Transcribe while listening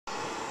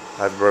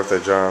Happy birthday,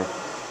 John.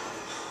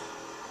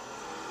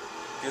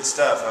 Good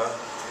stuff, huh?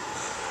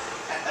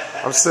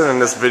 I'm sending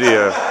this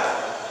video.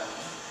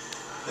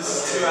 This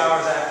is 2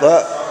 hours after.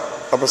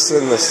 I'm gonna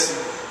send this.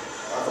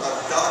 I've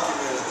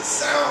documented the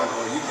sound.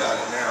 Well, you got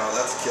it now.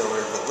 That's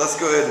killer. But let's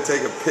go ahead and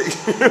take a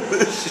picture of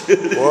this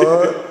shit.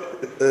 What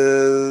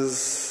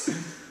is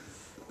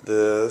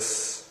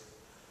this?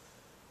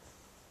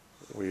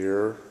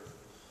 We're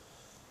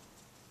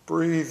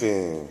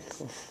breathing.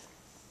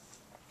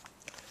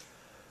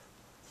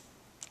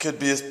 Could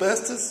be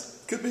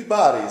asbestos. Could be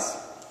bodies.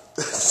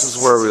 This is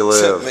where we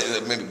live.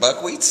 Maybe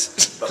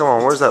buckwheats. Come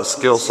on, where's that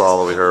skill saw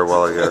that we heard a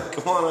while ago?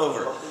 Come on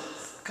over.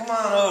 Come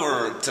on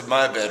over to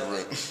my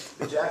bedroom.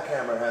 The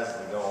jackhammer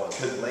hasn't been going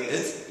lately.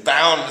 It's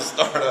bound to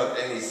start up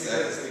any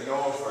second. It's been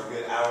going for a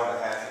good hour and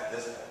a half at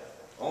this point.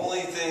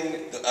 Only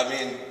thing, I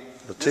mean,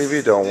 The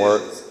TV don't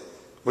work.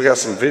 We got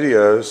some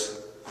videos.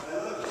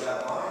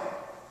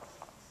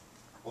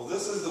 Well,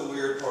 this is the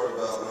weird part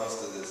about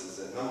most of this is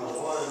that number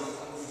one,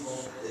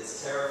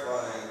 it's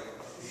terrifying.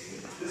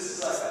 This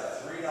is like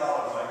a $3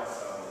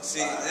 microphone.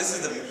 See, this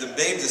is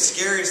the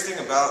scariest thing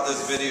about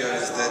this video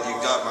is that you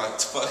got my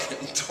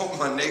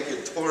my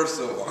naked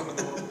torso on it.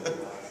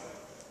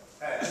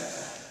 Hang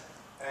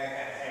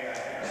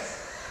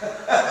on.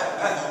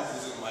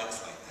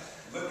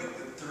 Look at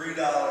the $3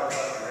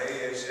 fucking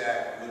Radio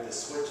Shack with the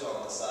switch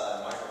on the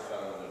side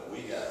microphone that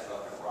we got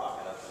fucking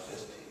rocking up to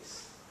this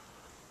piece.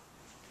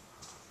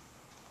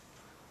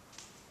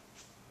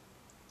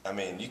 I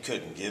mean, you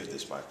couldn't give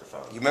this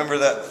microphone. You remember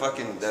that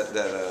fucking that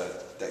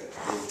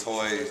little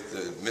toy,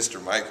 the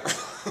Mr.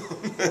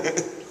 Microphone?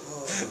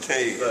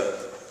 There you go.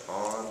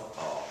 On,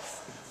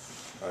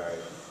 off. All right,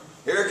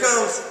 here it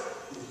comes.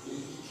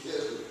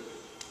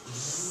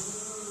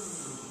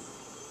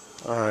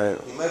 All right.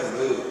 He might have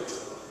moved,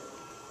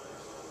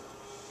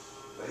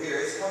 but here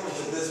it's coming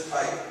to this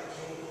pipe.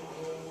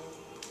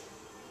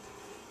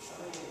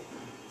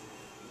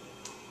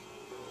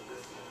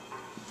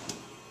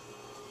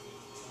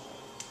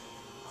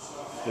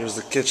 Here's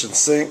the kitchen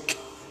sink.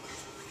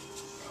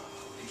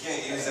 You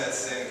can't use that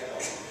sink.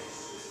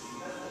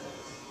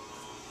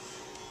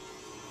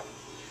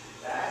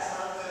 That's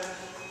not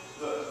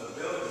finished. Look, the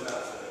building's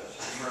not finished.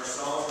 The first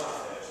song's not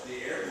finished. The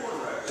airborne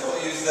record.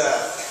 Don't use that.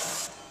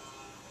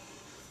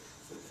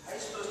 How are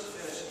you supposed to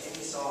finish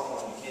any song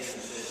when you can't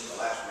even finish the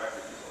last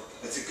record you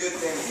wrote? It's a good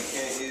thing you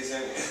can't use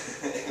any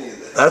of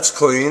that. That's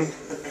clean.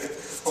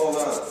 Hold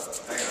on.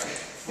 Hang on.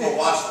 We'll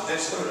wash the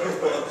dishes real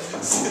quick.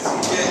 Since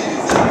you can't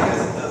use that because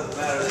it doesn't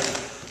matter.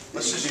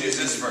 Let's just use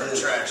this for a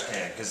trash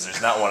can, because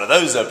there's not one of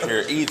those up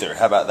here either.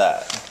 How about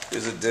that?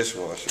 Here's a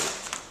dishwasher.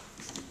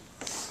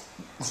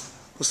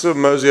 Let's do a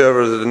mosey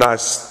over to the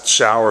nice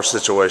shower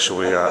situation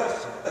we got.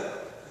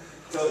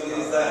 Don't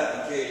use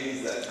that. You can't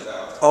use that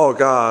shower. Oh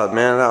God,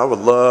 man, I would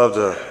love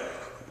to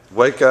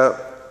wake up.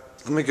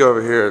 Let me go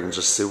over here and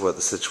just see what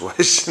the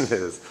situation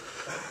is.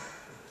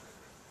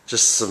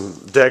 Just some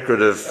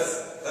decorative.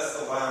 That's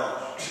the lounge.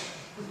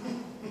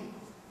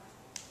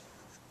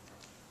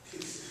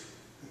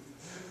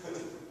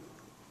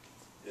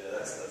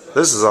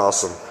 This is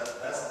awesome.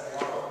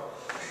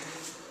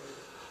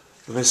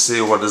 Let me see,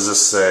 what does this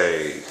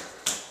say?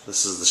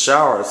 This is the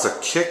shower. It's a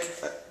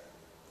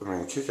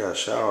kick-out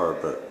shower,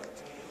 but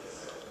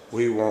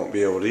we won't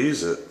be able to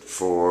use it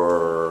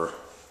for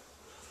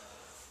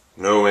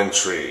no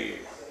entry.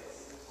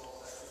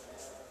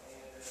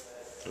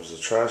 There's a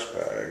trash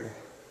bag.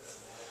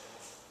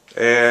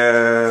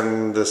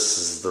 And this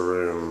is the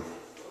room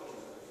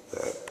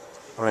that,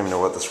 I don't even know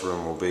what this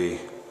room will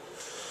be.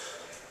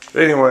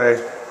 But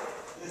anyway,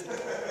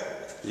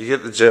 you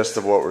get the gist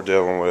of what we're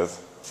dealing with.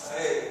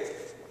 Hey,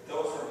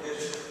 don't forget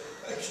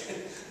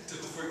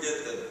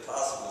the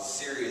possible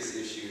serious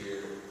issue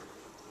here.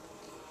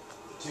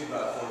 The 2x4s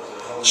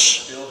are holding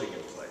the building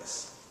in place.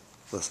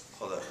 Listen.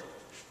 Hold up.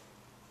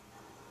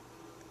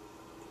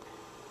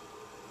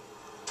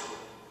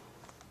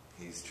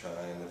 He's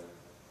trying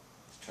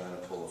to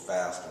pull a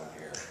fast one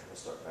here. We'll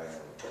start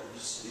banging. You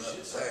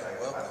should start banging.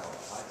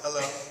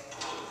 Hello.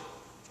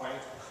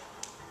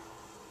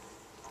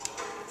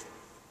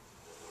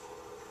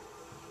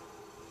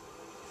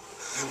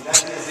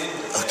 That is in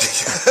your bed.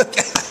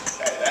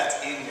 That's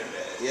in your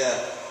bed. Yeah,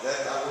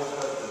 I woke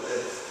up to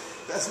this.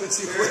 That's what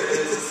you put it.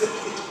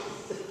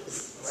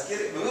 Let's get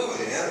it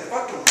moving, man.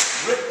 Fucking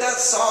rip that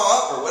saw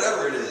up or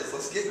whatever it is.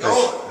 Let's get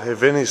going. Hey,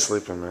 Vinny's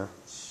sleeping, man.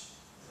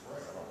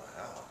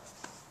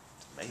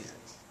 Amazing.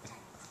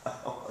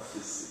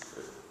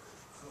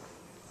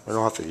 We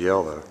don't have to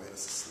yell, though.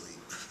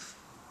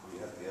 We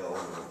have to yell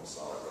over the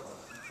saw.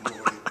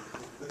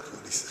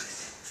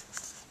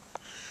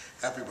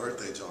 Happy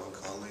birthday, John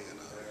Conley, and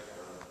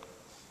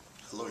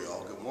hello,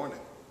 y'all. Good morning.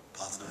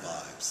 Positive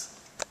vibes.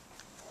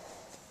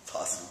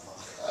 Positive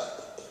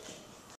vibes.